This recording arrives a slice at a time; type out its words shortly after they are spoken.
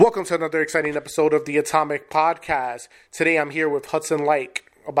Welcome to another exciting episode of the Atomic Podcast. Today I'm here with Hudson Leick.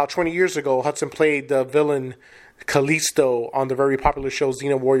 About 20 years ago, Hudson played the villain Calisto on the very popular show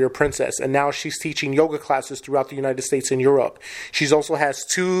Xena Warrior Princess, and now she's teaching yoga classes throughout the United States and Europe. She also has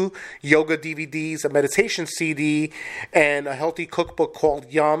 2 yoga DVDs, a meditation CD, and a healthy cookbook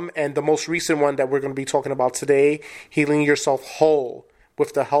called Yum, and the most recent one that we're going to be talking about today, Healing Yourself Whole,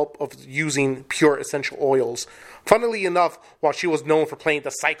 with the help of using pure essential oils. Funnily enough, while she was known for playing the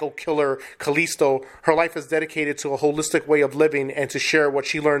psycho killer Calisto, her life is dedicated to a holistic way of living and to share what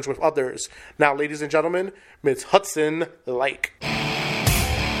she learns with others. Now, ladies and gentlemen, Ms. Hudson Leick.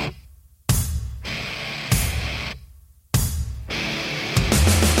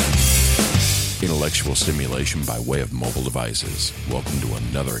 Intellectual stimulation by way of mobile devices. Welcome to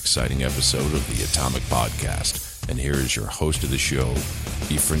another exciting episode of the Atomic Podcast. And here is your host of the show,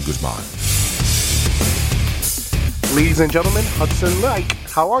 Efren Guzman. Ladies and gentlemen, Hudson Leick.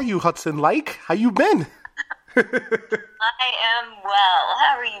 How are you, Hudson Leick? How you been? I am well.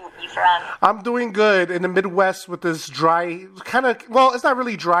 How are you, Efren? I'm doing good in the Midwest with this dry, kind of, well, it's not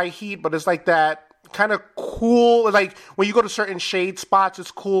really dry heat, but it's like that kind of cool, like when you go to certain shade spots,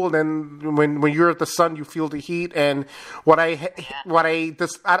 it's cool, and then when you're at the sun, you feel the heat. And what I hate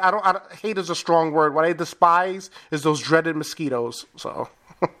is a strong word. What I despise is those dreaded mosquitoes. So.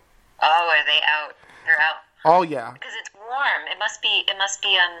 Oh, are they out? They're out. Oh yeah. Because it's warm. It must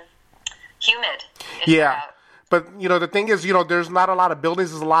be humid. Yeah. But, the thing is, there's not a lot of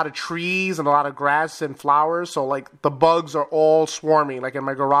buildings. There's a lot of trees and a lot of grass and flowers. So, like, the bugs are all swarming. Like, in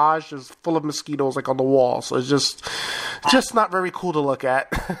my garage, there's full of mosquitoes, like, on the wall. So, it's just not very cool to look at.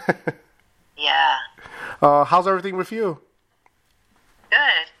 Yeah. How's everything with you?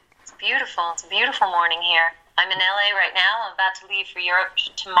 Good. It's beautiful. It's a beautiful morning here. I'm in LA right now. I'm about to leave for Europe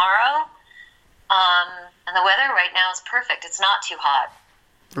tomorrow. And the weather right now is perfect. It's not too hot.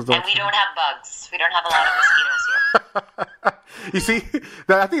 And we don't have bugs. We don't have a lot of mosquitoes here. You see,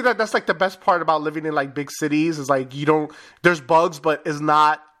 I think that's like the best part about living in like big cities is like there's bugs, but it's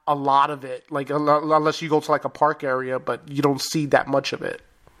not a lot of it. Like unless you go to like a park area, but you don't see that much of it.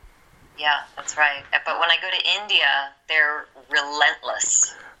 Yeah, that's right. But when I go to India, they're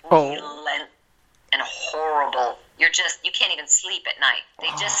relentless. Oh. And horrible. You can't even sleep at night.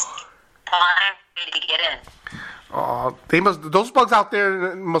 They just find a way to get in. Those bugs out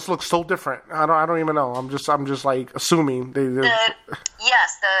there must look so different. I don't even know. I'm just like assuming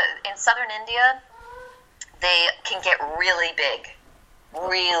Yes, in southern India, they can get really big.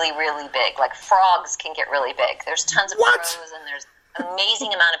 Really, really big. Like frogs can get really big. There's tons of crows and there's an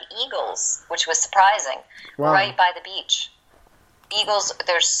amazing amount of eagles, which was surprising. Wow. Right by the beach. Eagles,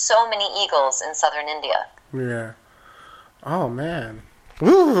 there's so many eagles in southern India. Yeah. Oh man.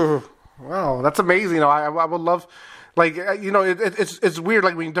 Ooh. Wow, that's amazing. I would love, like, it's weird,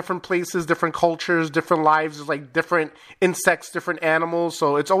 like, when different places, different cultures, different lives, there's, like, different insects, different animals,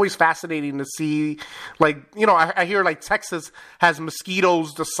 so it's always fascinating to see, like, I hear, like, Texas has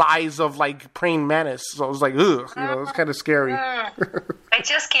mosquitoes the size of, like, praying mantis, so it's like, ugh, it's kind of scary. I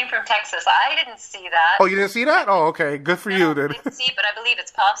just came from Texas. I didn't see that. Oh, you didn't see that? Oh, okay, good for you, then. I didn't see it, but I believe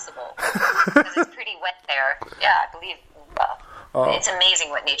it's possible, because it's pretty wet there. Yeah, I believe, it's amazing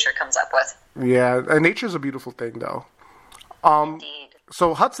what nature comes up with. Yeah, and nature's a beautiful thing, though. Indeed.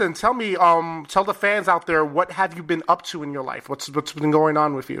 So, Hudson, tell me, tell the fans out there, what have you been up to in your life? What's been going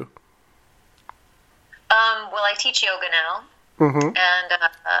on with you? Well, I teach yoga now, and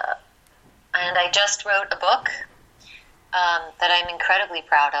I just wrote a book that I'm incredibly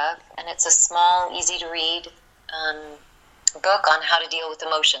proud of, and it's a small, easy-to-read book on how to deal with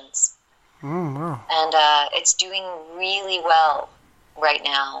emotions. Wow. And it's doing really well right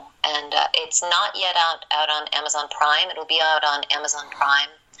now. And it's not yet out on Amazon Prime. It'll be out on Amazon Prime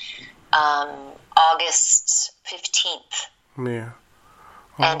August 15th. Yeah.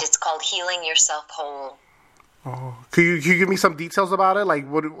 Oh. And it's called Healing Yourself Whole. Oh. Can you give me some details about it? Like,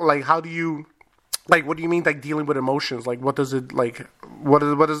 what do you mean, like, dealing with emotions? Like, what does it, like, what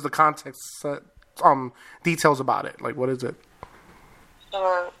is the context, details about it? Like, what is it?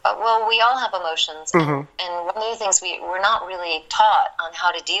 Sure. Well, we all have emotions, and one of the things we're not really taught on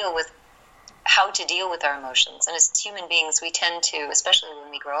how to deal with our emotions. And as human beings, we tend to, especially when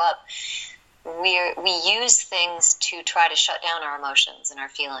we grow up, we use things to try to shut down our emotions and our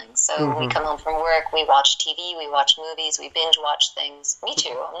feelings. So when we come home from work, we watch TV, we watch movies, we binge watch things. Me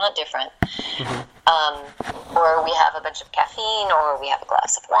too. I'm not different. Or we have a bunch of caffeine, or we have a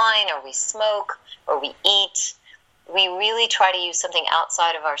glass of wine, or we smoke, or we eat. We really try to use something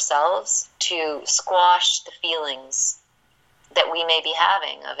outside of ourselves to squash the feelings that we may be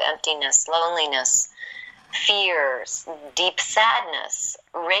having of emptiness, loneliness, fear, deep sadness.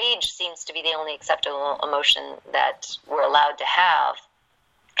 Rage seems to be the only acceptable emotion that we're allowed to have,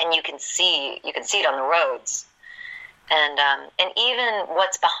 and you can see it on the roads, and even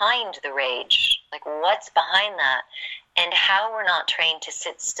what's behind the rage, like what's behind that, and how we're not trained to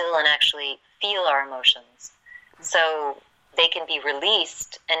sit still and actually feel our emotions, so they can be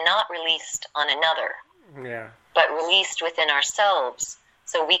released and not released on another, but released within ourselves,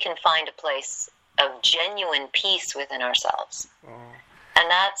 so we can find a place of genuine peace within ourselves. And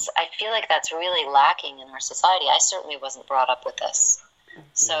I feel like that's really lacking in our society. I certainly wasn't brought up with this.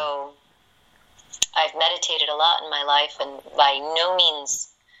 So I've meditated a lot in my life, and by no means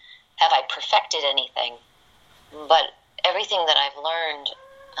have I perfected anything. But everything that I've learned,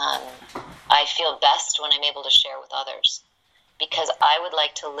 I feel best when I'm able to share with others. Because I would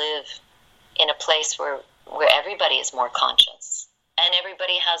like to live in a place where everybody is more conscious. And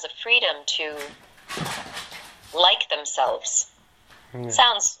everybody has a freedom to like themselves.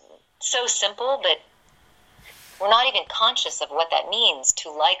 Sounds so simple, but we're not even conscious of what that means, to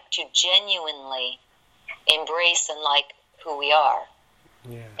genuinely embrace and like who we are,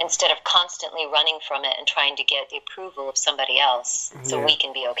 instead of constantly running from it and trying to get the approval of somebody else so we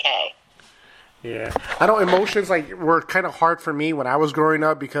can be okay. Yeah, I know emotions were kind of hard for me when I was growing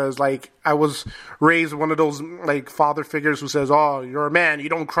up, because I was raised one of those father figures who says, "Oh, you're a man, you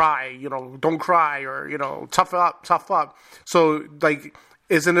don't cry, don't cry, or tough up." So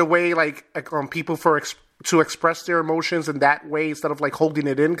is in a way people to express their emotions in that way instead of holding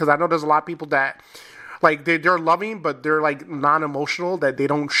it in, because I know there's a lot of people that they're loving but they're non-emotional, that they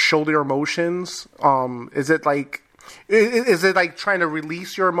don't show their emotions. Is it trying to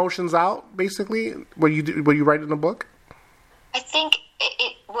release your emotions out, basically, what you write in the book? I think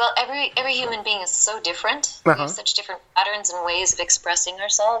every human being is so different. We have such different patterns and ways of expressing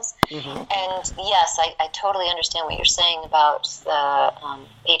ourselves. And yes, I totally understand what you're saying about the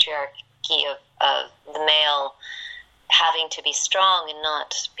patriarchy of the male having to be strong and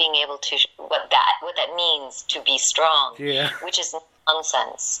not being able to what that means to be strong, which is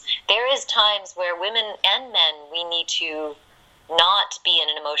nonsense. There is times where women and men, we need to not be in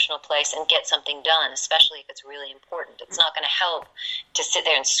an emotional place and get something done, especially if it's really important. It's not going to help to sit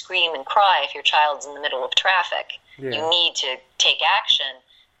there and scream and cry if your child's in the middle of traffic. You need to take action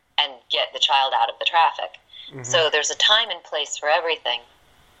and get the child out of the traffic. So there's a time and place for everything.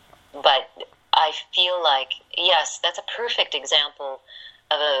 But I feel like, yes, that's a perfect example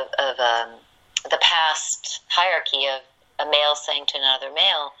of the past hierarchy of a male saying to another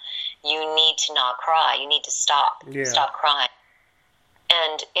male, you need to not cry. You need to stop crying.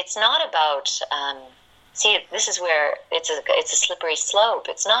 And it's not about, this is where it's a slippery slope.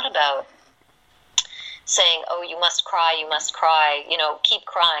 It's not about saying, oh, you must cry, keep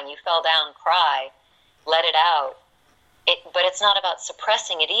crying, you fell down, cry, let it out. But it's not about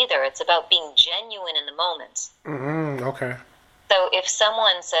suppressing it either. It's about being genuine in the moment. Okay. So if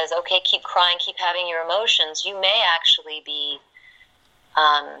someone says, okay, keep crying, keep having your emotions, you may actually be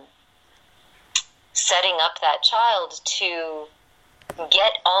setting up that child to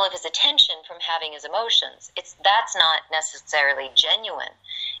get all of his attention from having his emotions. That's not necessarily genuine.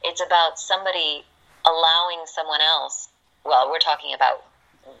 It's about somebody allowing someone else. Well, we're talking about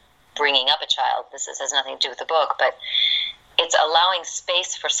bringing up a child. This has nothing to do with the book, but it's allowing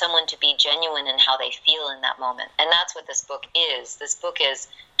space for someone to be genuine in how they feel in that moment. And that's what this book is. This book is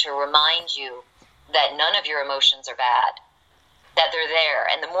to remind you that none of your emotions are bad, that they're there.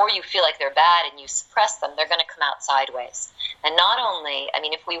 And the more you feel like they're bad and you suppress them, they're going to come out sideways. And not only,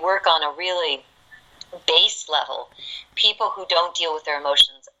 if we work on a really base level, people who don't deal with their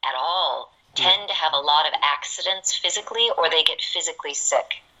emotions at all tend to have a lot of accidents physically, or they get physically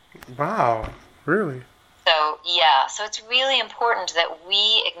sick. Wow, really? So it's really important that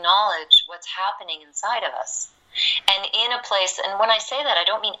we acknowledge what's happening inside of us. And in a place, and when I say that, I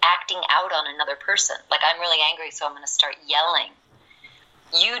don't mean acting out on another person. Like, I'm really angry, so I'm going to start yelling.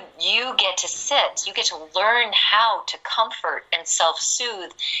 You get to sit, you get to learn how to comfort and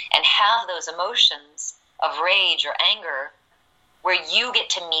self-soothe and have those emotions of rage or anger where you get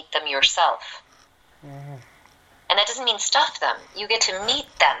to meet them yourself. And that doesn't mean stuff them. You get to meet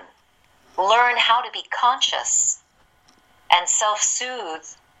them. Learn how to be conscious and self-soothe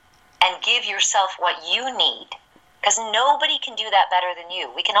and give yourself what you need. Because nobody can do that better than you.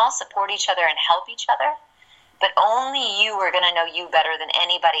 We can all support each other and help each other, but only you are going to know you better than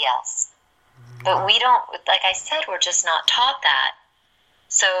anybody else. But we don't, like I said, we're just not taught that.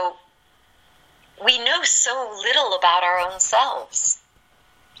 So we know so little about our own selves.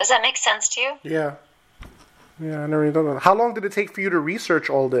 Does that make sense to you? Yeah. Yeah, I never even thought of that. How long did it take for you to research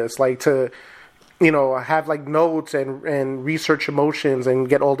all this? have like notes and research emotions and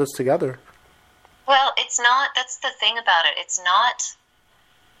get all this together. Well, it's not. That's the thing about it. It's not.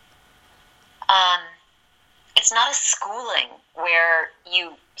 It's not a schooling where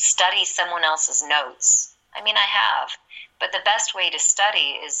you study someone else's notes. I mean, I have, but the best way to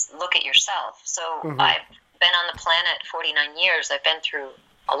study is look at yourself. So I've been on the planet 49 years. I've been through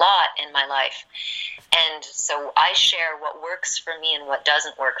a lot in my life, and so I share what works for me and what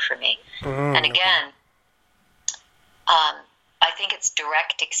doesn't work for me. And again, I think it's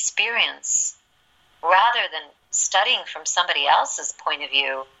direct experience rather than studying from somebody else's point of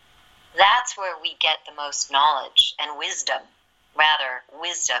view. That's where we get the most knowledge and wisdom, rather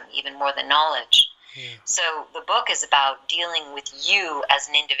wisdom even more than knowledge. So the book is about dealing with you as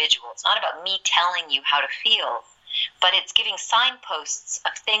an individual. It's not about me telling you how to feel, but it's giving signposts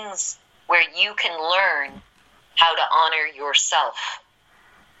of things where you can learn how to honor yourself.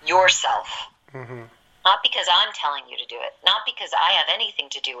 Not because I'm telling you to do it, not because I have anything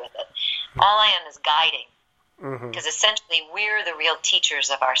to do with it. All I am is guiding. Because essentially we're the real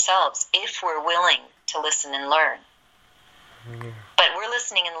teachers of ourselves if we're willing to listen and learn. But we're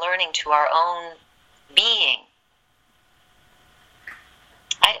listening and learning to our own being.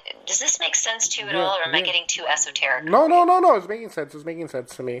 Does this make sense to you at all, or am I getting too esoteric? No. It's making sense. It's making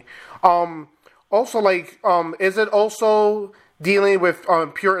sense to me. Also, like, is it also dealing with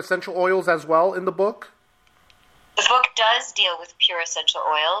pure essential oils as well in the book? The book does deal with pure essential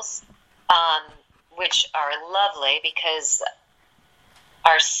oils. Which are lovely because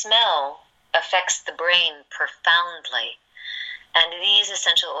our smell affects the brain profoundly. And these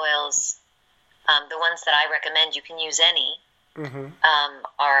essential oils, the ones that I recommend, you can use any,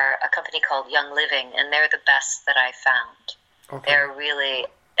 are a company called Young Living, and they're the best that I found. Okay. They're really,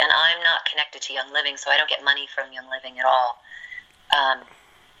 and I'm not connected to Young Living, so I don't get money from Young Living at all.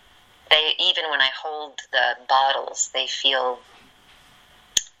 They, even when I hold the bottles, they feel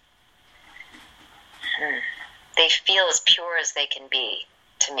as pure as they can be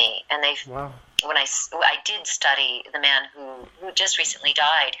to me. And when I did study the man who just recently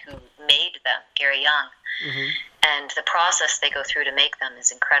died, who made them, Gary Young, and the process they go through to make them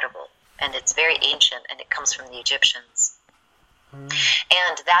is incredible. And it's very ancient, and it comes from the Egyptians. And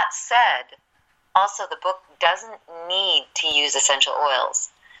that said, also the book doesn't need to use essential oils.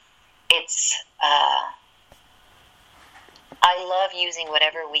 It's I love using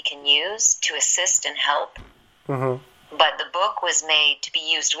whatever we can use to assist and help. But the book was made to be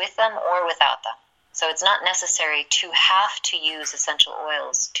used with them or without them. So it's not necessary to have to use essential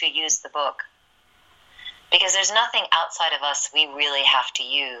oils to use the book. Because there's nothing outside of us we really have to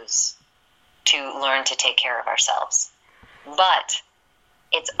use to learn to take care of ourselves. But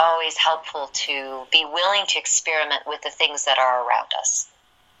it's always helpful to be willing to experiment with the things that are around us.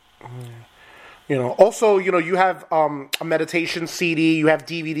 Also, you have a meditation CD, you have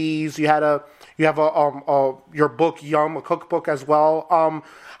DVDs, you have your book Yum, a cookbook as well.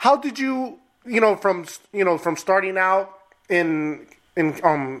 How did you, from starting out in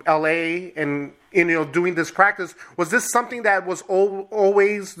LA and doing this practice, was this something that was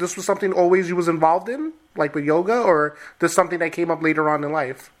always you was involved in, like with yoga, or this something that came up later on in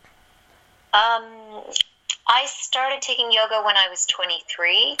life? I started taking yoga when I was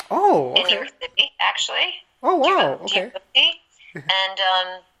 23. Oh, okay. In New York City, actually. Oh, wow. Okay.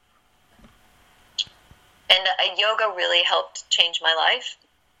 And yoga really helped change my life.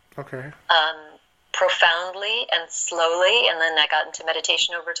 Okay. Profoundly and slowly, and then I got into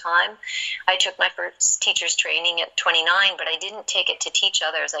meditation over time. I took my first teacher's training at 29, but I didn't take it to teach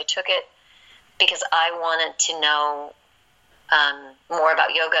others. I took it because I wanted to know more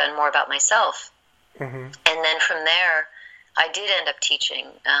about yoga and more about myself. And then from there, I did end up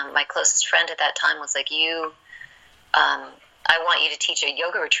teaching. My closest friend at that time was like, I want you to teach a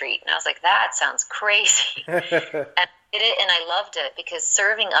yoga retreat. And I was like, that sounds crazy. And I did it, and I loved it because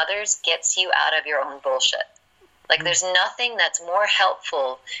serving others gets you out of your own bullshit. Like, there's nothing that's more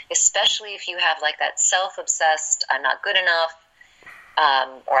helpful, especially if you have like that self-obsessed, I'm not good enough,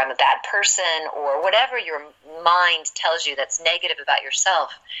 or I'm a bad person, or whatever your mind tells you that's negative about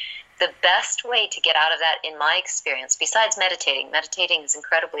yourself. The best way to get out of that, in my experience, besides meditating is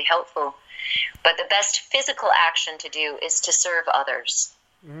incredibly helpful, but the best physical action to do is to serve others.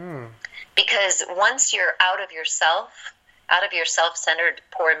 Because once you're out of your self-centered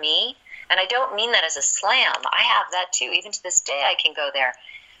poor me, and I don't mean that as a slam, I have that too, even to this day I can go there.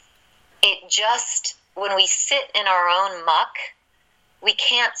 It just, when we sit in our own muck, we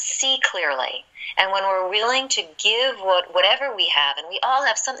can't see clearly. And when we're willing to give whatever we have, and we all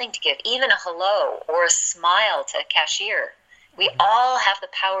have something to give, even a hello or a smile to a cashier, We all have the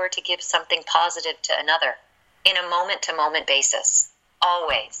power to give something positive to another in a moment-to-moment basis,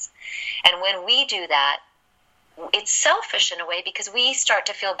 always. And when we do that, it's selfish in a way because we start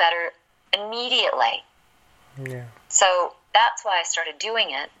to feel better immediately. Yeah. So that's why I started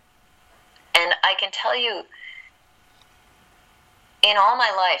doing it. And I can tell you, in all my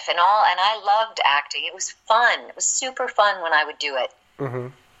life, and I loved acting. It was fun. It was super fun when I would do it. Mm-hmm.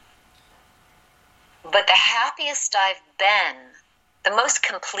 But the happiest I've been, the most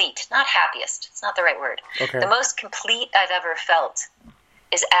complete, not happiest, it's not the right word. Okay. The most complete I've ever felt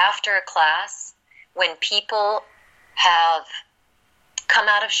is after a class when people have come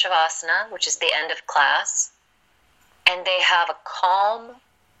out of Shavasana, which is the end of class, and they have a calm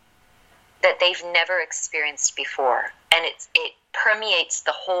that they've never experienced before. And it permeates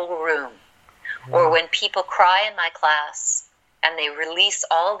the whole room. Mm. Or when people cry in my class and they release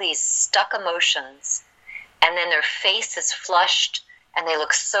all these stuck emotions, and then their face is flushed and they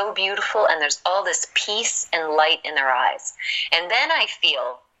look so beautiful, and there's all this peace and light in their eyes. And then I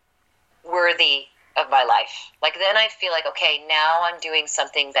feel worthy of my life. Like, then I feel like, okay, now I'm doing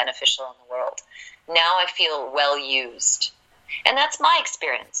something beneficial in the world. Now I feel well used. And that's my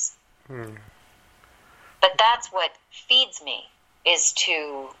experience. Hmm. But that's what feeds me, is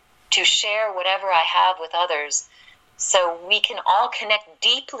to share whatever I have with others so we can all connect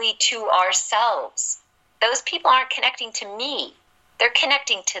deeply to ourselves. Those people aren't connecting to me. They're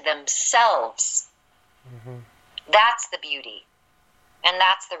connecting to themselves. Mm-hmm. That's the beauty. And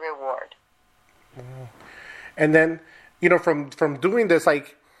that's the reward. Mm-hmm. And then, from doing this,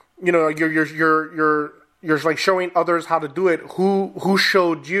 like, you're like showing others how to do it. Who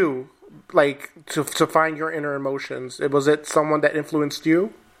showed you, like, to find your inner emotions? Was it someone that influenced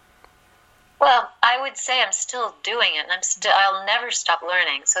you? Well, I would say I'm still doing it, and I'll never stop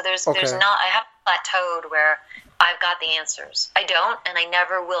learning. So there's not, I haven't plateaued where I've got the answers. I don't, and I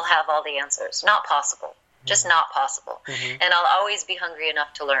never will have all the answers. Not possible. Just not possible. Mm-hmm. And I'll always be hungry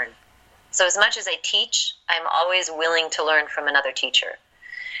enough to learn. So as much as I teach, I'm always willing to learn from another teacher.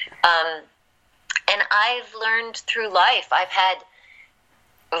 And I've learned through life. I've had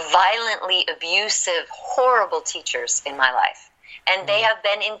violently abusive, horrible teachers in my life. And they have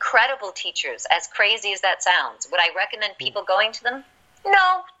been incredible teachers, as crazy as that sounds. Would I recommend people going to them?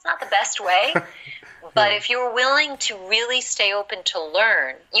 No, it's not the best way. But if you're willing to really stay open to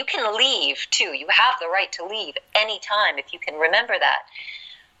learn, you can leave too. You have the right to leave anytime if you can remember that.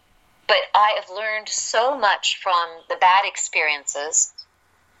 But I have learned so much from the bad experiences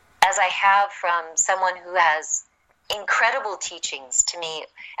as I have from someone who has incredible teachings to me,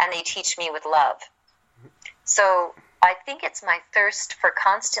 and they teach me with love. So I think it's my thirst for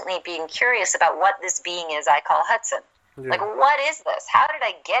constantly being curious about what this being is I call Hudson. Yeah. Like, what is this? How did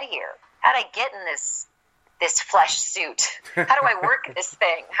I get here? How did I get in this flesh suit? How do I work this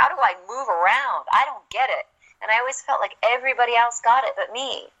thing? How do I move around? I don't get it. And I always felt like everybody else got it but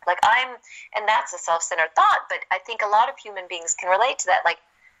me. Like, and that's a self-centered thought, but I think a lot of human beings can relate to that. Like,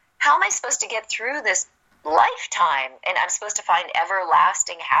 how am I supposed to get through this lifetime? And I'm supposed to find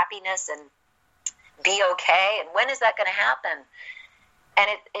everlasting happiness and be okay, and when is that going to happen? And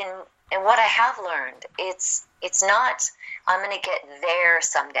in what I have learned, it's not I'm going to get there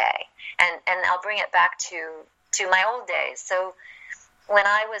someday. And I'll bring it back to my old days. So when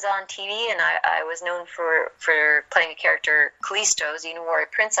I was on TV and I was known for playing a character Calisto, Xena Warrior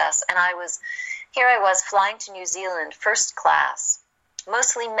Princess, and I was flying to New Zealand first class,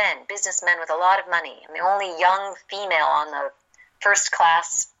 mostly men, businessmen with a lot of money. I'm the only young female on the first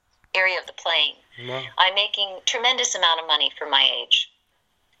class area of the plane. Wow. I'm making tremendous amount of money for my age.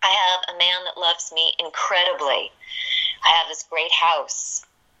 I have a man that loves me incredibly. I have this great house.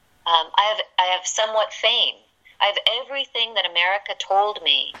 I have somewhat fame. I have everything that America told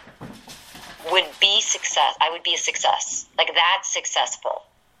me would be success. I would be a success. Like, that's successful.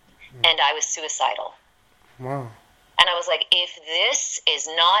 And I was suicidal. Wow. And I was like, if this is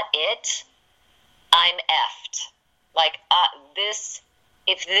not it, I'm effed. Like,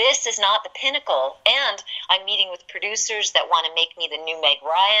 if this is not the pinnacle, and I'm meeting with producers that want to make me the new Meg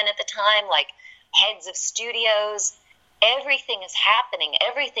Ryan at the time, like heads of studios, everything is happening,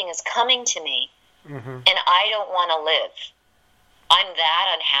 everything is coming to me, and I don't want to live. I'm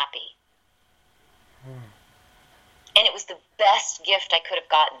that unhappy. And it was the best gift I could have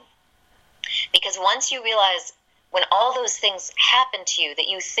gotten. Because once you realize, when all those things happen to you that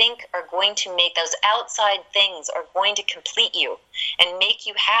you think are going to make, those outside things are going to complete you and make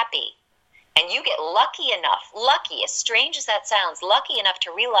you happy, and you get lucky, as strange as that sounds, lucky enough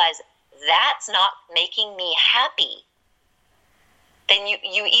to realize that's not making me happy, then you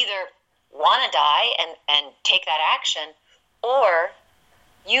either want to die and take that action, or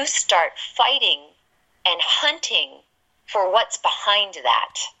you start fighting and hunting for what's behind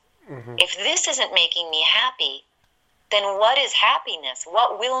that. Mm-hmm. If this isn't making me happy, then what is happiness?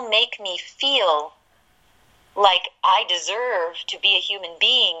 What will make me feel like I deserve to be a human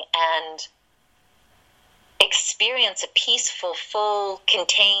being and experience a peaceful, full,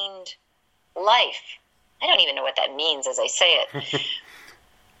 contained life? I don't even know what that means as I say it.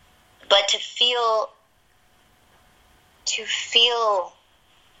 But to feel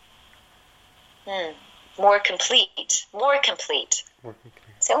more complete.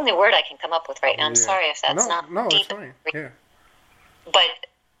 It's the only word I can come up with right now. I'm sorry if that's not deep. It's fine. Yeah.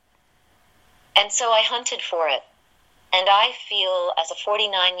 And so I hunted for it. And I feel, as a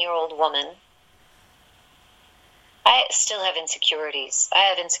 49-year-old woman, I still have insecurities.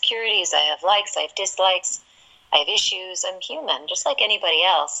 I have likes, I have dislikes, I have issues. I'm human, just like anybody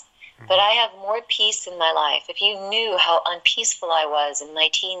else. Mm-hmm. But I have more peace in my life. If you knew how unpeaceful I was in my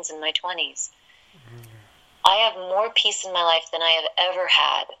teens and my 20s, mm-hmm. I have more peace in my life than I have ever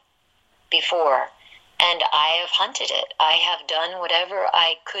had before. And I have hunted it. I have done whatever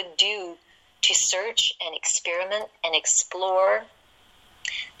I could do to search and experiment and explore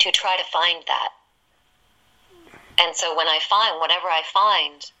to try to find that. And so when I find whatever I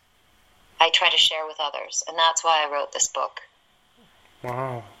find, I try to share with others. And that's why I wrote this book.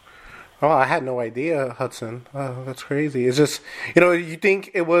 Wow. Oh, I had no idea, Hudson. Oh, that's crazy. It's just, you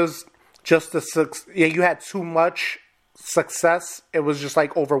think it was just you had too much success, it was just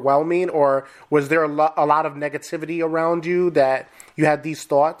like overwhelming, or was there a lot of negativity around you that you had these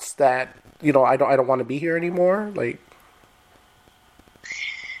thoughts that I don't want to be here anymore? Like,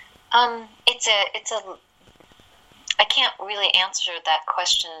 it's a I can't really answer that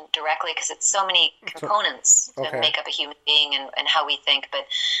question directly because it's so many components that make up a human being and how we think. But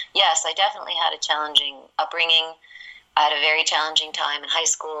yes, I definitely had a challenging upbringing. I had a very challenging time in high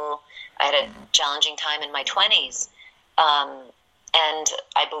school. I had a challenging time in my 20s. And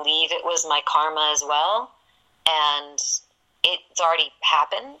I believe it was my karma as well. And it's already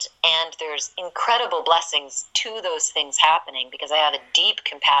happened. And there's incredible blessings to those things happening because I have a deep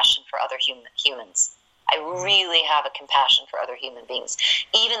compassion for other humans. I really have a compassion for other human beings.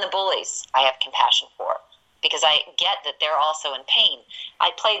 Even the bullies I have compassion for because I get that they're also in pain.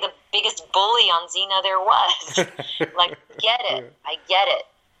 I play the biggest bully on Xena there was. Like, get it. I get it.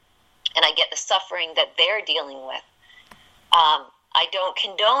 And I get the suffering that they're dealing with. I don't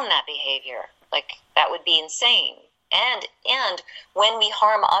condone that behavior. Like, that would be insane. And when we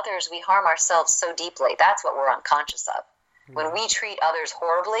harm others, we harm ourselves so deeply. That's what we're unconscious of. When we treat others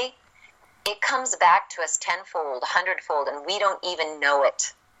horribly, it comes back to us tenfold, hundredfold, and we don't even know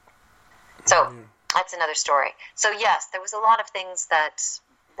it. So that's another story. So yes, there was a lot of things that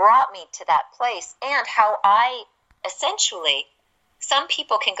brought me to that place, and how I essentially, some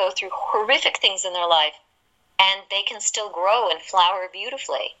people can go through horrific things in their life, and they can still grow and flower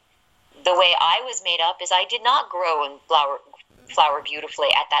beautifully. The way I was made up is I did not grow and flower beautifully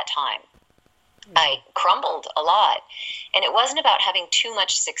at that time. I crumbled a lot, and it wasn't about having too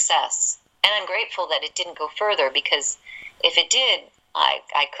much success. And I'm grateful that it didn't go further, because if it did,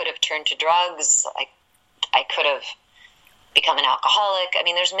 I could have turned to drugs. I could have become an alcoholic. I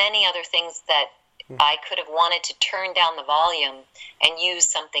mean, there's many other things that I could have wanted to turn down the volume and use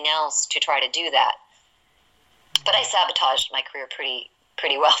something else to try to do that. But I sabotaged my career pretty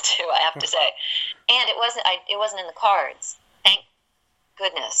well too, I have to say. And it wasn't in the cards. Thank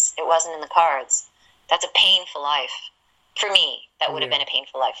goodness it wasn't in the cards. That's a painful life for me. That would have been a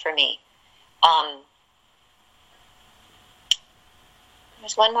painful life for me.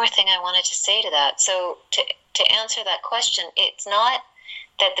 There's one more thing I wanted to say to that. So to answer that question, it's not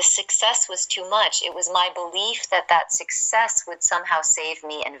that the success was too much. It was my belief that success would somehow save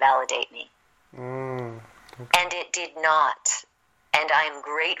me and validate me. Okay. And it did not. And I am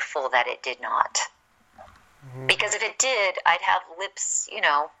grateful that it did not. Because if it did, I'd have lips,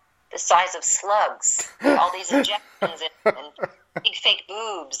 the size of slugs, all these injections and big fake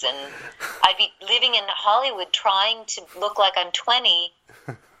boobs, and I'd be living in Hollywood trying to look like I'm 20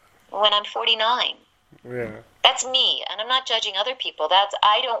 when I'm 49. Yeah. That's me, and I'm not judging other people.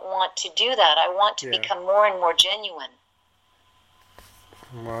 I don't want to do that. I want to become more and more genuine.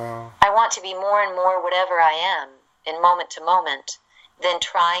 Wow. I want to be more and more whatever I am in moment to moment than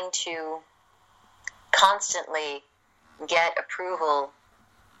trying to constantly get approval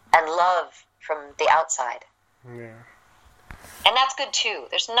and love from the outside. Yeah. And that's good too.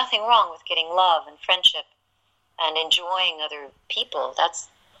 There's nothing wrong with getting love and friendship and enjoying other people. That's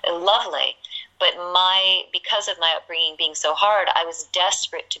lovely. But because of my upbringing being so hard, I was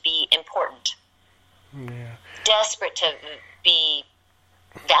desperate to be important. Yeah. desperate to be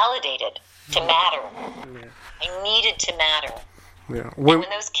validated, to matter. Yeah. I needed to matter. Yeah. And when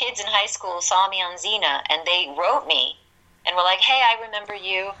those kids in high school saw me on Xena and they wrote me and were like, hey, I remember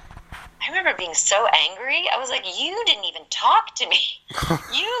you. I remember being so angry. I was like, you didn't even talk to me.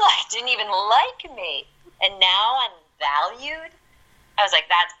 You didn't even like me. And now I'm valued. I was like,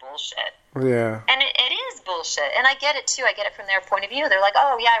 that's bullshit. Yeah. And it is bullshit. And I get it, too. I get it from their point of view. They're like,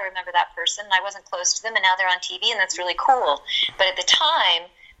 oh, yeah, I remember that person. And I wasn't close to them, and now they're on TV, and that's really cool. But at the time,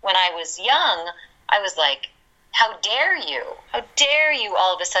 when I was young, I was like, how dare you? How dare you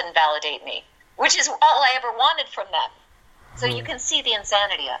all of a sudden validate me? Which is all I ever wanted from them. So you can see the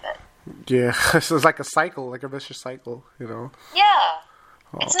insanity of it. Yeah. It's like a cycle, like a vicious cycle, Yeah.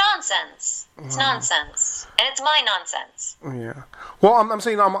 Oh. It's nonsense. It's nonsense. And it's my nonsense. Yeah. Well, I'm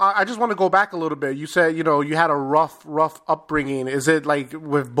saying, I just want to go back a little bit. You said, you had a rough upbringing. Is it like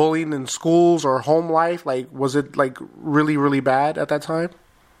with bullying in schools or home life? Like, was it like really, really bad at that time?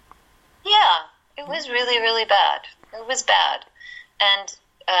 Yeah, it was really, really bad. It was bad. And,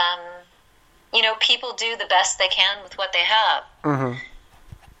 people do the best they can with what they have. Mm-hmm.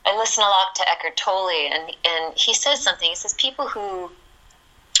 I listen a lot to Eckhart Tolle, and he says something. He says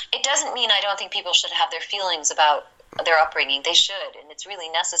it doesn't mean I don't think people should have their feelings about their upbringing. They should, and it's really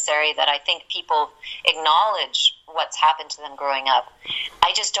necessary that I think people acknowledge what's happened to them growing up.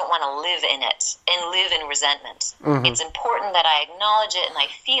 I just don't want to live in it and live in resentment. Mm-hmm. It's important that I acknowledge it and I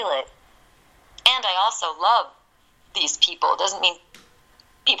feel it, and I also love these people. It doesn't mean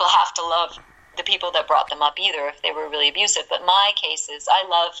people have to love the people that brought them up either if they were really abusive, but my case is I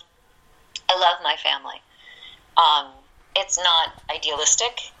love my family. It's not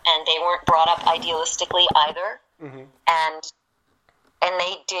idealistic, and they weren't brought up idealistically either. Mm-hmm. And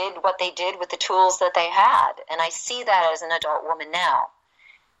they did what they did with the tools that they had, and I see that as an adult woman now.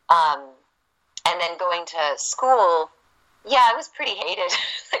 And then going to school, yeah, I was pretty hated.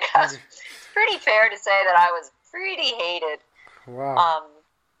 It's pretty fair to say that I was pretty hated. Wow.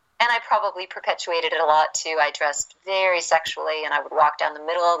 And I probably perpetuated it a lot, too. I dressed very sexually, and I would walk down the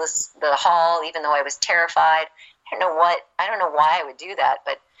middle of the hall, even though I was terrified. I don't know why I would do that,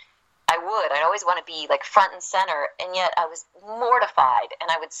 but I would. I'd always want to be, like, front and center, and yet I was mortified. And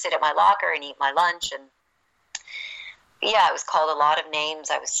I would sit at my locker and eat my lunch, and, yeah, I was called a lot of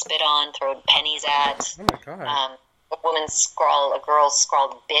names. I was spit on, thrown pennies at. Oh, my God. A girl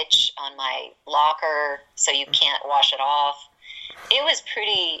scrawled bitch on my locker, so you can't wash it off. It was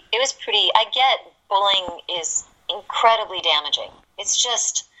pretty, I get bullying is incredibly damaging. It's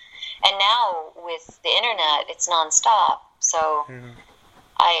just, and now with the internet, it's nonstop. So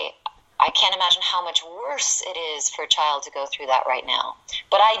I can't imagine how much worse it is for a child to go through that right now.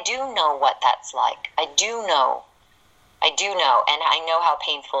 But I do know what that's like. I do know. And I know how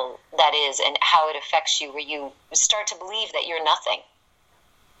painful that is and how it affects you, where you start to believe that you're nothing,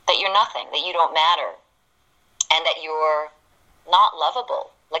 that you don't matter, and that you're not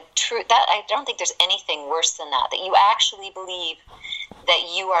lovable. Like, true, that I don't think there's anything worse than that you actually believe that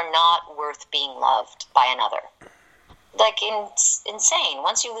you are not worth being loved by another. Like, insane.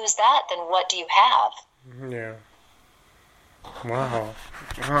 Once you lose that, then what do you have? Yeah. Wow.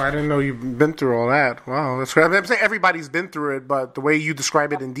 Oh, I didn't know you've been through all that. Wow, that's great. I'm saying everybody's been through it, but the way you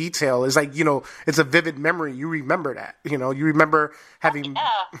describe it in detail is like, it's a vivid memory. You remember that. You remember having,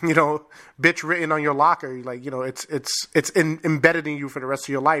 bitch written on your locker. Like, it's embedded in you for the rest of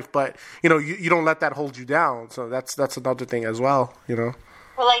your life. But, you don't let that hold you down. So that's another thing as well, Well,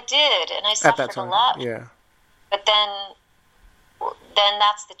 I did, and I suffered a lot. Yeah. But then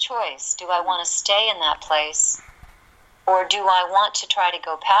that's the choice. Do I want to stay in that place? Or do I want to try to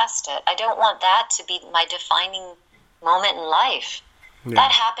go past it? I don't want that to be my defining moment in life. Yeah.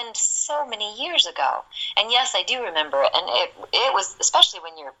 That happened so many years ago. And yes, I do remember it. And it was, especially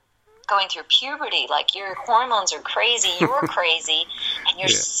when you're going through puberty, like your hormones are crazy, you're crazy, and you're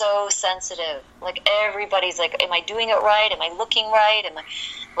so sensitive. Like everybody's like, am I doing it right? Am I looking right? Am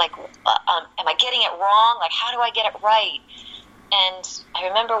I getting it wrong? Like, how do I get it right? And I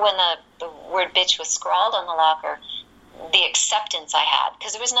remember when the word bitch was scrawled on the locker, the acceptance I had,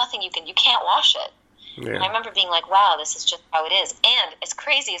 because there was nothing you can't wash it. Yeah. And I remember being like, wow, this is just how it is. And as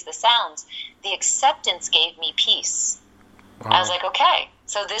crazy as this sounds, the acceptance gave me peace. Wow. I was like, okay,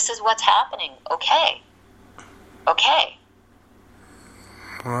 so this is what's happening. Okay.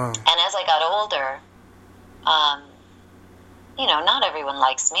 Wow. And as I got older, not everyone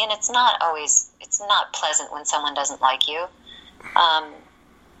likes me, and it's not pleasant when someone doesn't like you.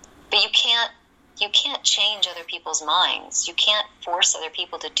 But you can't change other people's minds. You can't force other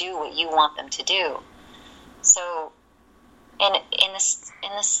people to do what you want them to do. So, in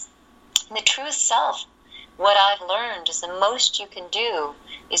the truest self what I've learned is the most you can do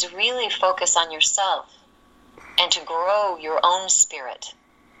is really focus on yourself and to grow your own spirit,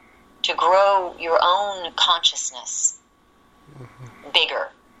 to grow your own consciousness bigger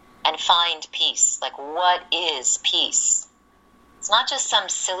and find peace. Like, what is peace? It's not just some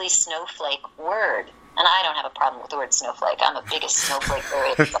silly snowflake word. And I don't have a problem with the word snowflake. I'm the biggest snowflake there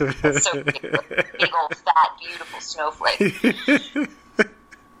is. It's so big old, fat, beautiful snowflake.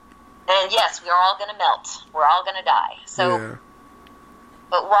 And yes, we are all going to melt. We're all going to die. So,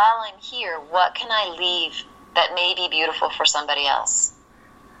 but while I'm here, what can I leave that may be beautiful for somebody else?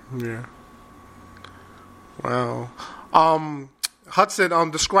 Yeah. Wow.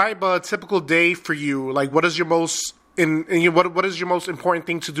 Hudson, describe a typical day for you. Like, what is your most what is your most important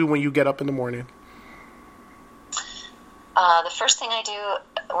thing to do when you get up in the morning? The first thing I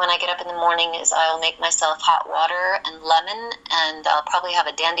do when I get up in the morning is I'll make myself hot water and lemon, and I'll probably have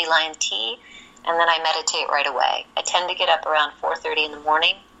a dandelion tea, and then I meditate right away. I tend to get up around 4:30 in the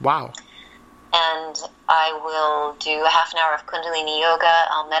morning. Wow. And I will do a half an hour of Kundalini yoga.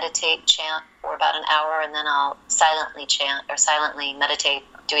 I'll meditate, chant for about an hour, and then I'll silently chant or silently meditate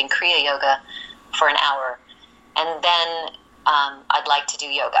doing Kriya yoga for an hour. And then I'd like to do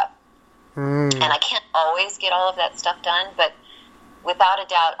yoga. And I can't always get all of that stuff done, but without a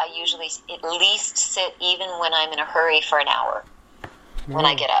doubt, I usually at least sit even when I'm in a hurry for an hour when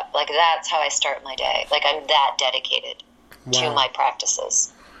I get up. Like, that's how I start my day. Like, I'm that dedicated to my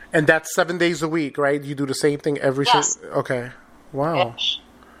practices. And that's 7 days a week, right? You do the same thing every okay. Wow. Yes.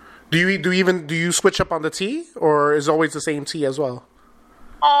 Do you switch up on the tea, or is it always the same tea as well?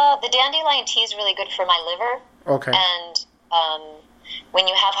 The dandelion tea is really good for my liver. Okay. And when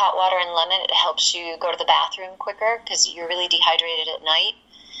you have hot water and lemon, it helps you go to the bathroom quicker because you're really dehydrated at night.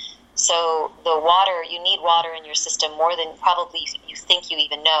 So you need water in your system more than probably you think you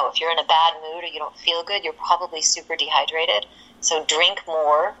even know. If you're in a bad mood or you don't feel good, you're probably super dehydrated. So drink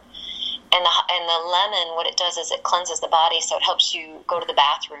more. And the lemon, what it does is it cleanses the body, so it helps you go to the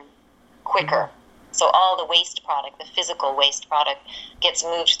bathroom quicker. So all the waste product, the physical waste product, gets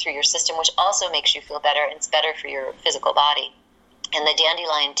moved through your system, which also makes you feel better, and it's better for your physical body. And the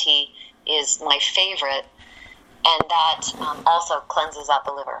dandelion tea is my favorite, and that also cleanses out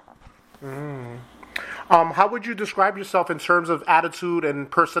the liver. How would you describe yourself in terms of attitude and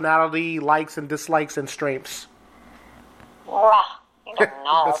personality, likes and dislikes and strengths? I don't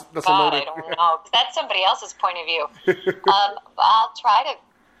know. that's God, I don't know. That's somebody else's point of view. I'll try to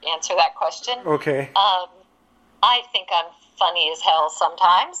answer that question. Okay. I think I'm funny as hell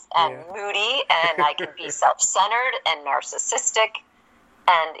sometimes, and moody, and I can be self-centered and narcissistic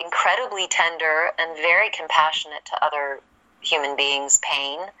and incredibly tender and very compassionate to other human beings'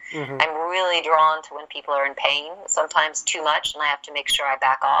 pain. I'm really drawn to when people are in pain, sometimes too much, and I have to make sure I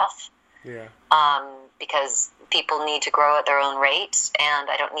back off. Because people need to grow at their own rate, and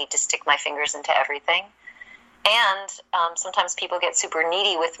I don't need to stick my fingers into everything. And sometimes people get super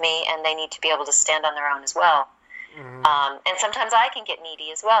needy with me, and they need to be able to stand on their own as well. And sometimes I can get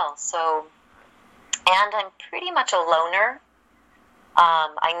needy as well. So, and I'm pretty much a loner.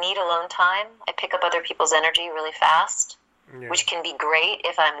 I need alone time. I pick up other people's energy really fast, which can be great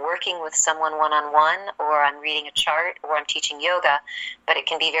if I'm working with someone one-on-one, or I'm reading a chart, or I'm teaching yoga. But it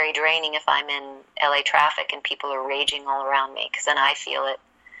can be very draining if I'm in LA traffic and people are raging all around me, because then I feel it.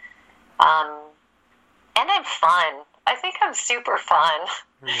 And I'm fun. I think I'm super fun.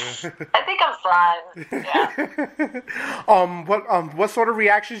 I think I'm fun. Yeah. What sort of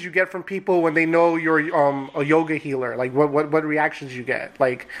reactions you get from people when they know you're a yoga healer? Like, what reactions you get?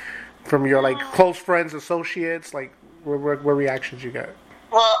 Like, from your close friends, associates? Like, what reactions you get?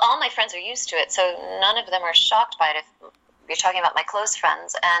 Well, all my friends are used to it, so none of them are shocked by it. If you're talking about my close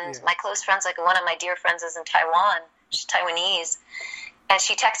friends, and my close friends, like one of my dear friends is in Taiwan. She's Taiwanese, and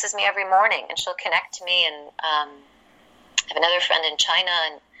she texts me every morning, and she'll connect to me. And I have another friend in China,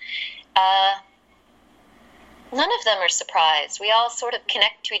 and none of them are surprised. We all sort of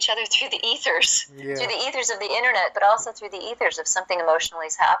connect to each other through the ethers, through the ethers of the internet, but also through the ethers of something emotionally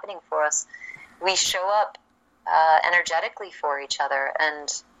is happening for us. We show up energetically for each other,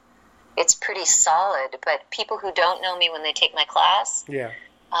 and it's pretty solid. But people who don't know me when they take my class, a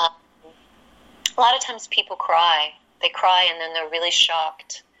lot of times people cry. They cry, and then they're really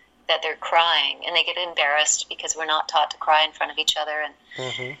shocked that they're crying, and they get embarrassed because we're not taught to cry in front of each other. And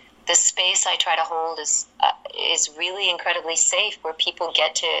the space I try to hold is really incredibly safe, where people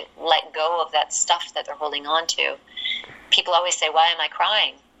get to let go of that stuff that they're holding on to. People always say, "Why am I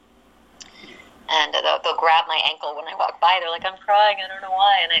crying?" And they'll grab my ankle when I walk by. They're like, "I'm crying. I don't know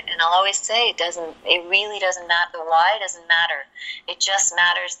why." And I'll always say, it really doesn't matter. The why doesn't matter. It just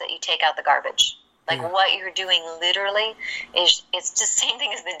matters that you take out the garbage. Like what you're doing literally it's just the same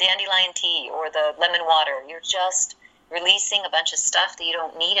thing as the dandelion tea or the lemon water. You're just releasing a bunch of stuff that you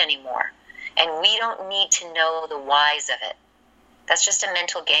don't need anymore. And we don't need to know the whys of it. That's just a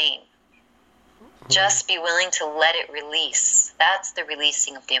mental game. Just be willing to let it release. That's the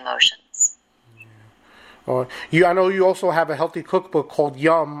releasing of the emotions. I know you also have a healthy cookbook called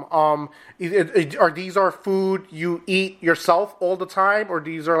Yum. Are these food you eat yourself all the time, or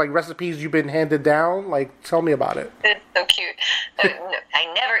these are like recipes you've been handed down? Like, tell me about it. It's so cute.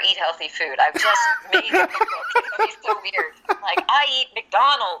 I never eat healthy food. I've just made a cookbook. It's so weird. Like, I eat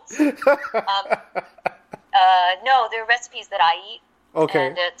McDonald's. No, they're recipes that I eat. Okay.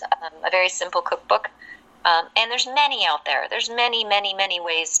 And it's a very simple cookbook. And there's many out there. There's many, many, many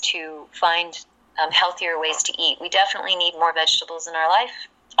ways to find healthier ways to eat. We definitely need more vegetables in our life,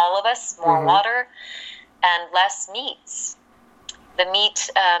 all of us, more water, and less meats. The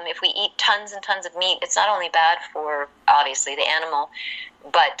meat, if we eat tons and tons of meat, it's not only bad for, obviously, the animal,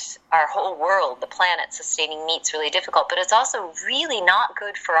 but our whole world, the planet, sustaining meat's really difficult, but it's also really not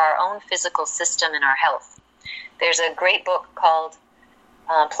good for our own physical system and our health. There's a great book called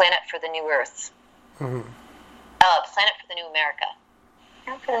Planet for the New Earth. Planet for the New America.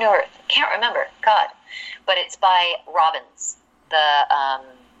 Planet for the New Earth. I can't remember. God. But it's by Robbins, the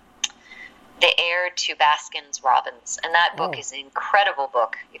heir to Baskin's Robbins. And that book is an incredible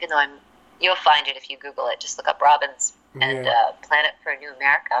book, even though you'll find it if you Google it. Just look up Robbins and Planet for a New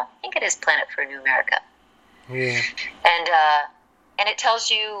America. I think it is Planet for a New America. Yeah. And it tells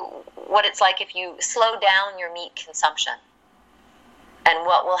you what it's like if you slow down your meat consumption and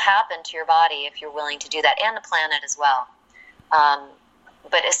what will happen to your body if you're willing to do that, and the planet as well.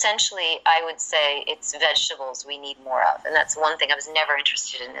 But essentially, I would say it's vegetables we need more of. And that's one thing I was never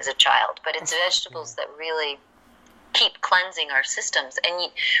interested in as a child. But it's vegetables that really keep cleansing our systems.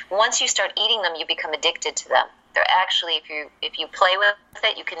 And once you start eating them, you become addicted to them. They're actually, if you play with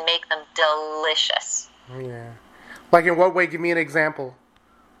it, you can make them delicious. Yeah. Like in what way? Give me an example.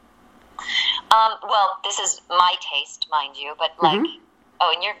 Well, this is my taste, mind you. But like,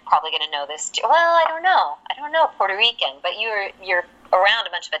 and you're probably going to know this too. Well, I don't know Puerto Rican, but you're around a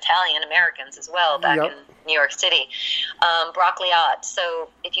bunch of Italian Americans as well back in New York City. Broccoliade. So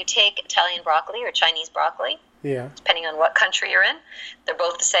if you take Italian broccoli or Chinese broccoli, depending on what country you're in, they're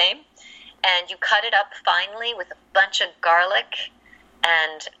both the same. And you cut it up finely with a bunch of garlic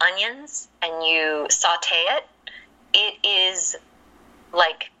and onions, and you saute it. It is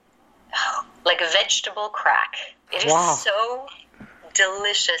like a vegetable crack. It is so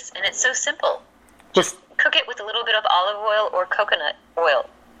delicious, and it's so simple. Just cook it with a little bit of olive oil or coconut oil.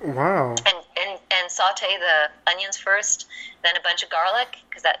 Wow. And saute the onions first, then a bunch of garlic,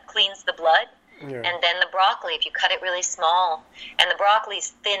 because that cleans the blood. Yeah. And then the broccoli, if you cut it really small. And the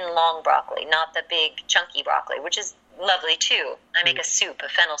broccoli's thin, long broccoli, not the big, chunky broccoli, which is lovely, too. I make a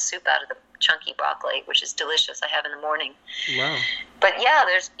fennel soup out of the chunky broccoli, which is delicious. I have in the morning. Wow. But, yeah,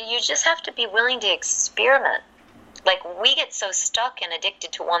 you just have to be willing to experiment. Like, we get so stuck and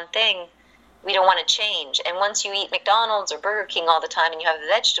addicted to one thing, we don't want to change. And once you eat McDonald's or Burger King all the time and you have a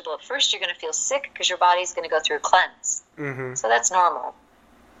vegetable, at first you're going to feel sick because your body's going to go through a cleanse. Mm-hmm. So that's normal.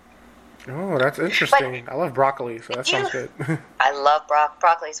 Oh, that's interesting. I love broccoli, so that sounds good. I love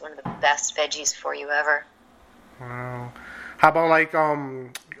broccoli. It's one of the best veggies for you ever. Wow. How about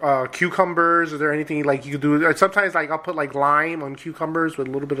like cucumbers? Is there anything like you do? Sometimes like I'll put like lime on cucumbers with a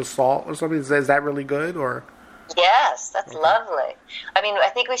little bit of salt or something. Is that really good or? Yes, that's lovely. I mean, I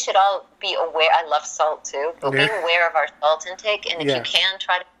think we should all be aware. I love salt too, but be aware of our salt intake. And if you can,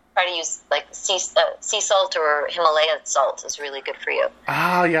 try to use like sea salt or Himalaya salt is really good for you.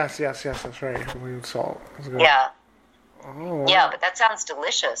 Ah, yes, that's right. Himalayan salt. That's good. Yeah. Oh. Wow. Yeah, but that sounds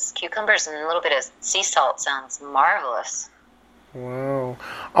delicious. Cucumbers and a little bit of sea salt sounds marvelous. Wow.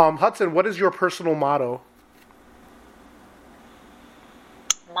 Hudson, what is your personal motto?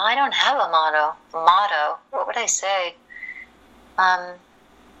 I don't have a motto. What would I say?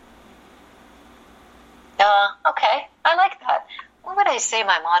 Okay. I like that. What would I say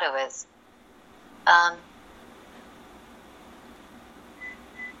my motto is?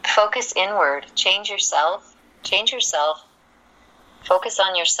 Focus inward. Change yourself. Focus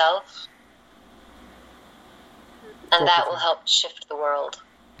on yourself. And that will help shift the world.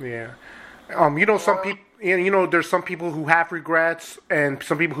 Yeah. Some people, there's some people who have regrets and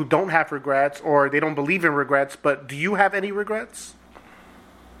some people who don't have regrets or they don't believe in regrets, but do you have any regrets?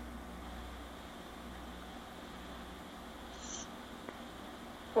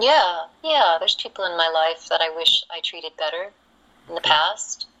 Yeah. There's people in my life that I wish I treated better in the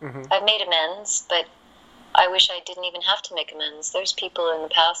past. Mm-hmm. I've made amends, but I wish I didn't even have to make amends. There's people in the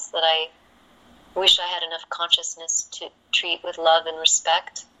past that I wish I had enough consciousness to treat with love and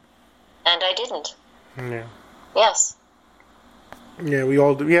respect, and I didn't. Yeah. Yes. Yeah, we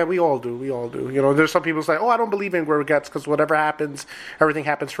all do. Yeah, we all do. You know, there's some people say, "Oh, I don't believe in regrets because whatever happens, everything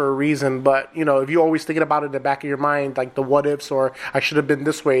happens for a reason." But you know, if you're always thinking about it in the back of your mind, like the what ifs or I should have been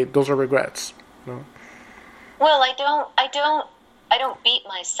this way, those are regrets. You know? Well, I don't beat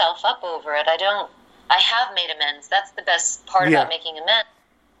myself up over it. I have made amends. That's the best part about making amends.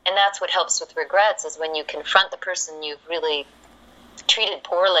 And that's what helps with regrets, is when you confront the person you've really treated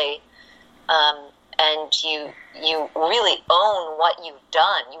poorly, and you really own what you've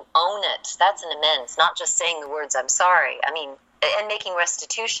done. You own it. That's an amends, not just saying the words, I'm sorry. I mean, and making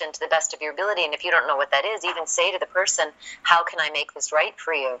restitution to the best of your ability. And if you don't know what that is, even say to the person, how can I make this right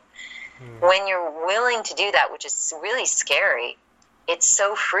for you? When you're willing to do that, which is really scary, it's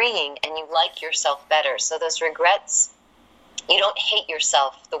so freeing, and you like yourself better. So those regrets, you don't hate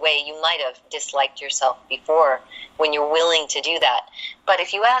yourself the way you might have disliked yourself before when you're willing to do that. But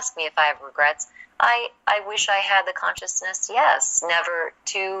if you ask me if I have regrets, I wish I had the consciousness, yes, never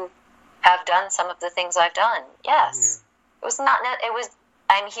to have done some of the things I've done. Yes. Yeah. It was,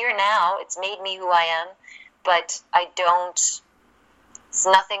 I'm here now. It's made me who I am, but it's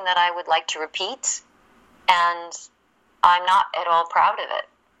nothing that I would like to repeat, and I'm not at all proud of it.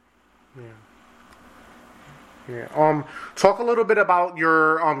 Yeah. Talk a little bit about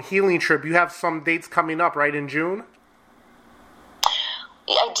your healing trip. You have some dates coming up, right, in June?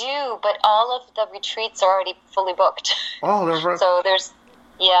 I do, but all of the retreats are already fully booked. Oh, they're right. So they're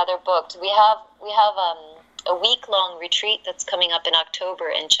booked. We have a week-long retreat that's coming up in October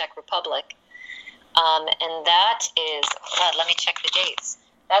in Czech Republic, and that is. Let me check the dates.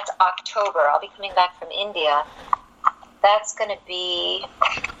 That's October. I'll be coming back from India. That's going to be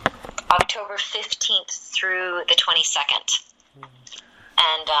October 15th through the 22nd.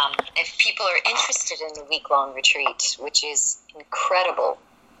 And if people are interested in the week-long retreat, which is incredible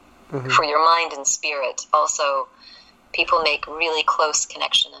for your mind and spirit, also people make really close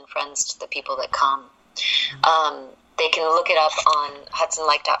connection and friends to the people that come. They can look it up on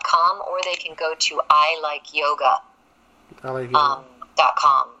HudsonLeick.com, or they can go to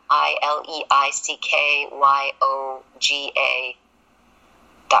iLikeYoga.com.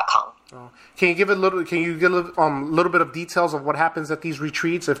 iLeickyOGA.com. Can you give a little bit of details of what happens at these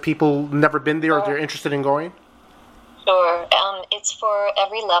retreats if people never been there or they're interested in going? Sure. It's for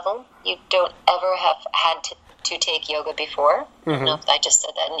every level. You don't ever have had to take yoga before. I don't know if I just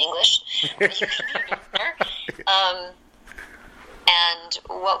said that in English. But you can be a beginner. And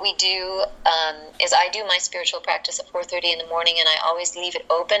what we do is I do my spiritual practice at 4:30 in the morning, and I always leave it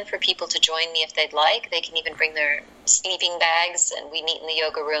open for people to join me if they'd like. They can even bring their sleeping bags, and we meet in the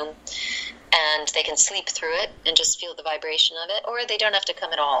yoga room, and they can sleep through it and just feel the vibration of it, or they don't have to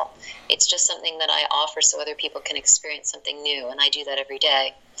come at all. It's just something that I offer so other people can experience something new, and I do that every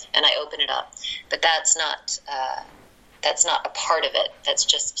day, and I open it up. But that's not a part of it. That's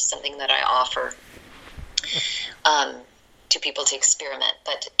just something that I offer to people to experiment.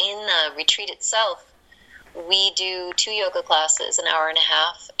 But in the retreat itself, we do 2 yoga classes, an hour and a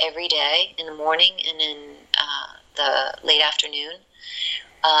half every day, in the morning and in the late afternoon.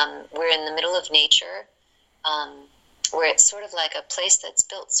 We're in the middle of nature, where it's sort of like a place that's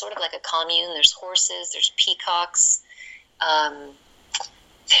built sort of like a commune. There's horses, there's peacocks,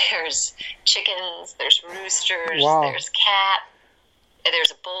 there's chickens, there's roosters, there's cat,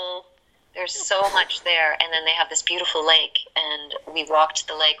 there's a bull. There's so much there, and then they have this beautiful lake, and we walk to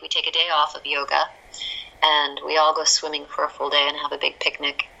the lake. We take a day off of yoga, and we all go swimming for a full day and have a big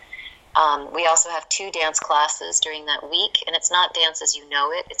picnic. We also have 2 dance classes during that week, and it's not dance as you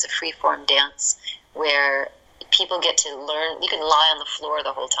know it. It's a free-form dance where people get to learn. You can lie on the floor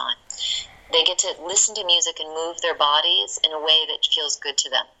the whole time. They get to listen to music and move their bodies in a way that feels good to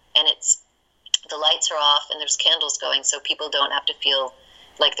them, and the lights are off, and there's candles going, so people don't have to feel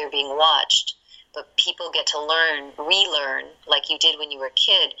like they're being watched, but people get to relearn, like you did when you were a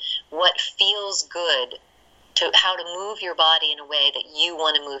kid, what feels good, how to move your body in a way that you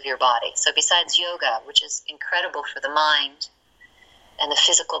want to move your body. So besides yoga, which is incredible for the mind and the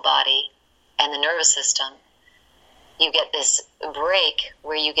physical body and the nervous system, you get this break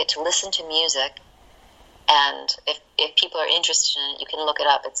where you get to listen to music, and if people are interested in it, you can look it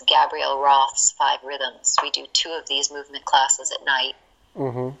up. It's Gabrielle Roth's 5 Rhythms. We do 2 of these movement classes at night.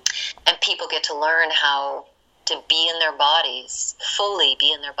 And people get to learn how to be in their bodies, fully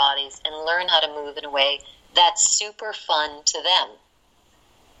be in their bodies, and learn how to move in a way that's super fun to them.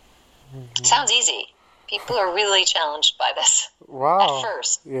 It sounds easy. People are really challenged by this at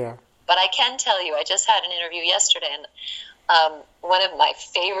first. Yeah. But I can tell you, I just had an interview yesterday, and one of my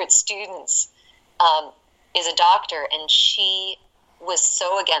favorite students is a doctor, and she was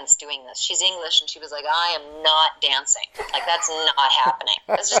so against doing this. She's English, and she was like, I am not dancing. Like, that's not happening.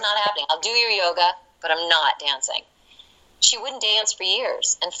 That's just not happening. I'll do your yoga, but I'm not dancing. She wouldn't dance for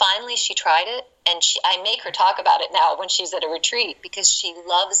years, and finally she tried it, and I make her talk about it now when she's at a retreat, because she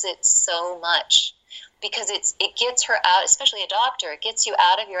loves it so much. Because it gets her out, especially a doctor, it gets you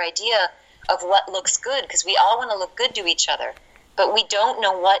out of your idea of what looks good, because we all want to look good to each other. But we don't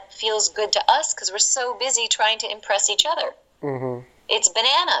know what feels good to us because we're so busy trying to impress each other. Mm-hmm. It's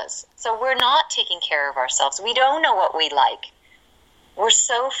bananas. So we're not taking care of ourselves. We don't know what we like. We're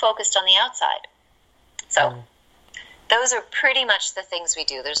so focused on the outside. So those are pretty much the things we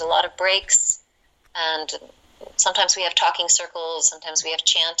do. There's a lot of breaks, and sometimes we have talking circles, sometimes we have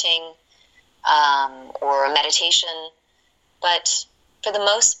chanting or a meditation. But for the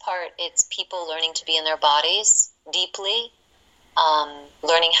most part, it's people learning to be in their bodies deeply,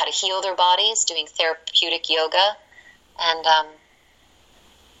 learning how to heal their bodies, doing therapeutic yoga, and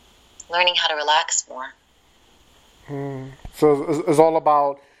learning how to relax more. So it's all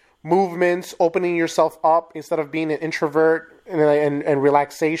about movements, opening yourself up instead of being an introvert, and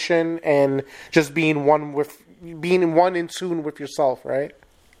relaxation, and just being one in tune with yourself, right?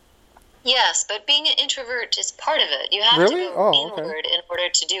 Yes, but being an introvert is part of it. You have to go inward in order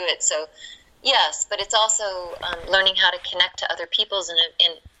to do it. So, yes, but it's also learning how to connect to other people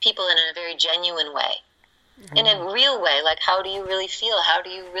in a very genuine way, in a real way. Like, how do you really feel? How do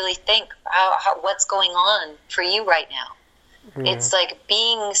you really think? What's going on for you right now? Yeah. It's like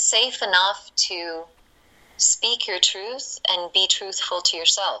being safe enough to speak your truth and be truthful to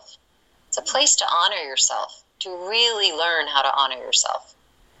yourself. It's a place to honor yourself, to really learn how to honor yourself.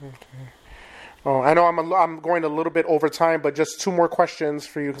 Okay. Oh, I know I'm going a little bit over time, but just two more questions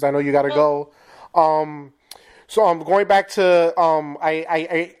for you because I know you got to go. So I'm going back to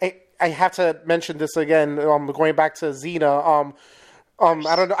I have to mention this again. Going back to Xena.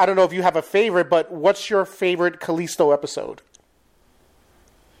 I don't know if you have a favorite, but what's your favorite Calisto episode?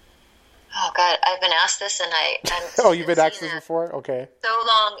 Oh God, I've been asked this, and oh, you've been asked this before? Okay. So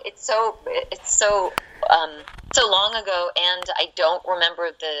long. It's so long ago, and I don't remember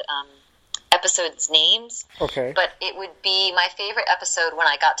the episodes' names. Okay. But it would be my favorite episode when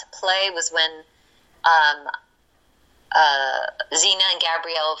I got to play was when Xena and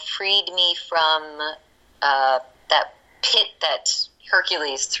Gabrielle freed me from that pit that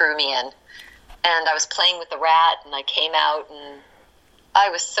Hercules threw me in, and I was playing with the rat, and I came out, and I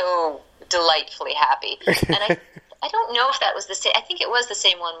was so delightfully happy. And I don't know if that was the same. I think it was the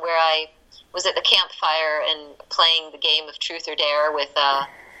same one where I was at the campfire and playing the game of Truth or Dare with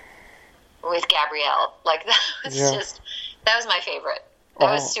Gabrielle. Like, that was that was my favorite.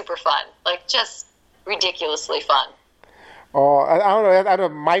 That was super fun. Like, just ridiculously fun. Oh, I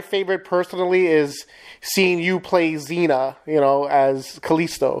don't know. My favorite personally is seeing you play Xena, as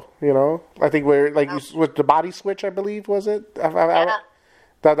Calisto, I think with the body switch, I believe, was it? Yeah.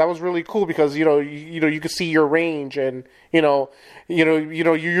 That was really cool because you could see your range, and you're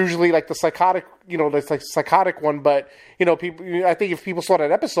usually like the psychotic psychotic one, but people, I think if people saw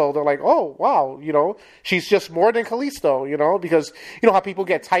that episode, they're like, oh wow, she's just more than Calisto, because how people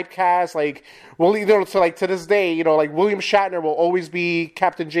get typecast, like, well, so like to this day, like William Shatner will always be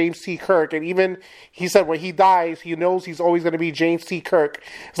Captain James T. Kirk, and even he said when he dies, he knows he's always going to be James T. Kirk.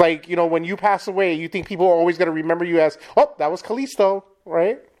 It's like, when you pass away, you think people are always going to remember you as, oh, that was Calisto.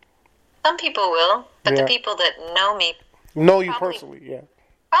 Right? Some people will, but the people that know me you personally,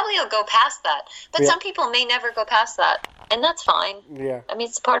 probably will go past that. But some people may never go past that, and that's fine. Yeah. I mean,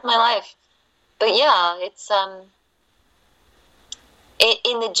 it's part of my life. But yeah, it's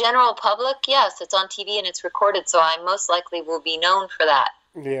in the general public, yes, it's on TV and it's recorded, so I most likely will be known for that.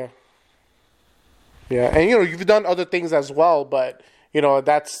 Yeah. Yeah, and you've done other things as well, but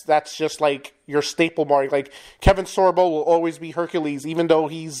that's just like your staple mark. Like Kevin Sorbo will always be Hercules, even though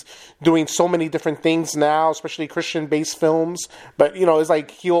he's doing so many different things now, especially Christian-based films. But it's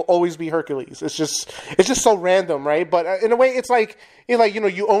like he'll always be Hercules. It's just so random, right? But in a way, it's like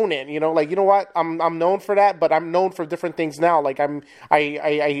you own it. Like, what, I'm known for that, but I'm known for different things now. Like I'm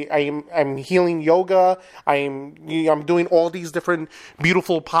healing yoga. I'm doing all these different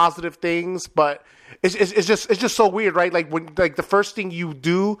beautiful, positive things, but. It's just so weird, right? Like when the first thing you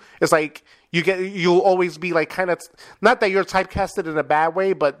do is like you'll always be like kind of, not that you're typecasted in a bad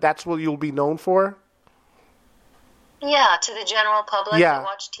way, but that's what you'll be known for. Yeah, to the general public that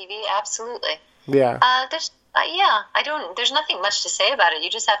watch TV, absolutely. Yeah. There's nothing much to say about it. You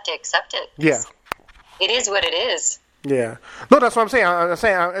just have to accept it. Yeah. It is what it is. Yeah. No, that's what I'm saying. I'm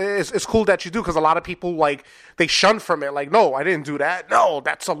saying it's cool that you do, because a lot of people, like, they shun from it. Like, no, I didn't do that. No,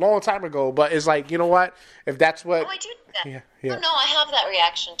 that's a long time ago. But it's like, you know what? If that's what... Oh, I do that. Yeah. No, I have that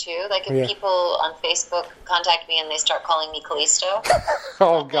reaction too. Like, if people on Facebook contact me and they start calling me Calisto,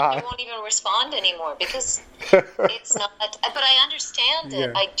 oh, God. I won't even respond anymore, because it's not... But I understand it.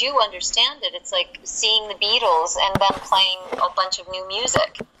 Yeah. I do understand it. It's like seeing the Beatles and them playing a bunch of new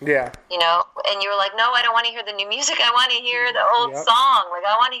music. Yeah. You know? And you're like, no, I don't want to hear the new music. I want to hear the old song. Like,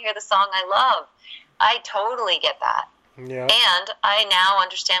 I want to hear the song I love. I totally get that. Yeah. And I now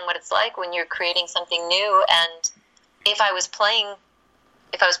understand what it's like when you're creating something new. And if I was playing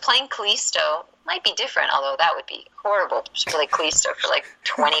Calisto, it might be different, although that would be horrible to play Calisto for like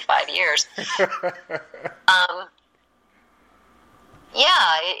 25 years. It's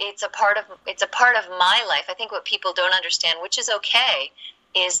a part of my life. I think what people don't understand, which is okay,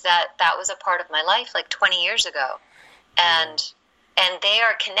 is that was a part of my life like 20 years ago. And they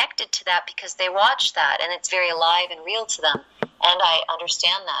are connected to that because they watch that, and it's very alive and real to them. And I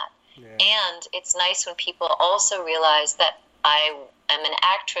understand that. Yeah. And it's nice when people also realize that I am an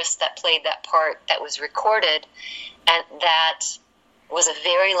actress that played that part that was recorded, and that was a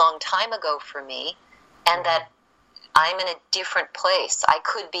very long time ago for me, and that I'm in a different place. I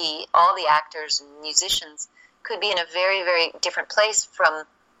could be, all the actors and musicians could be in a very, very different place from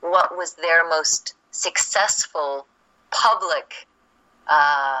what was their most successful public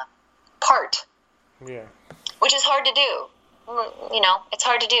part. Yeah. Which is hard to do. You know, it's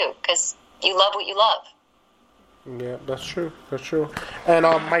hard to do because you love what you love. Yeah, that's true. That's true. And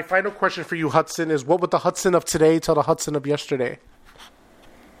my final question for you, Hudson, is what would the Hudson of today tell the Hudson of yesterday?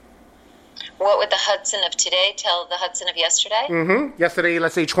 What would the Hudson of today tell the Hudson of yesterday? Mm-hmm. Yesterday,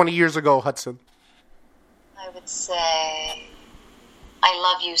 let's say 20 years ago, Hudson. I would say, I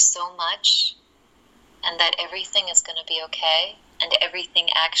love you so much, and that everything is going to be okay, and everything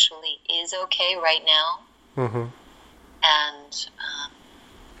actually is okay right now. Mm-hmm. And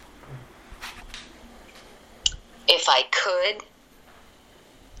if I could,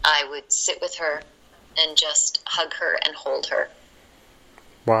 I would sit with her and just hug her and hold her.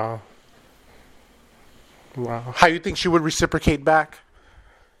 Wow. How do you think she would reciprocate back?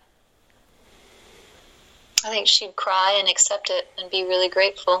 I think she'd cry and accept it and be really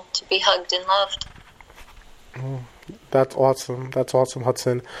grateful to be hugged and loved. That's awesome. That's awesome,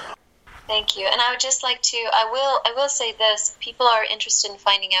 Hudson. Thank you. And I would just like to, I will say this, people are interested in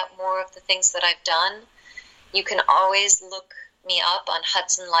finding out more of the things that I've done. You can always look me up on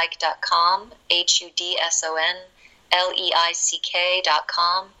HudsonLeick.com,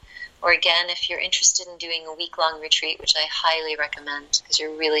 HudsonLeick.com. Or again, if you're interested in doing a week-long retreat, which I highly recommend because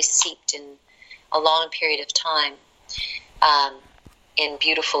you're really seeped in a long period of time in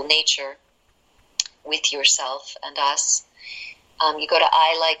beautiful nature with yourself and us, you go to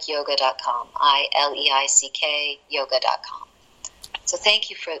ilikeyoga.com, ILEICK yoga.com. So thank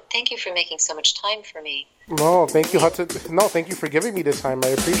you for making so much time for me. No, thank you, Hudson. No, thank you for giving me this time. I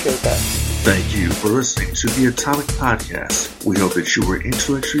appreciate that. Thank you for listening to the Atomic Podcast. We hope that you were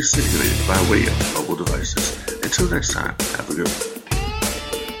intellectually stimulated by way of mobile devices. Until next time, have a good one.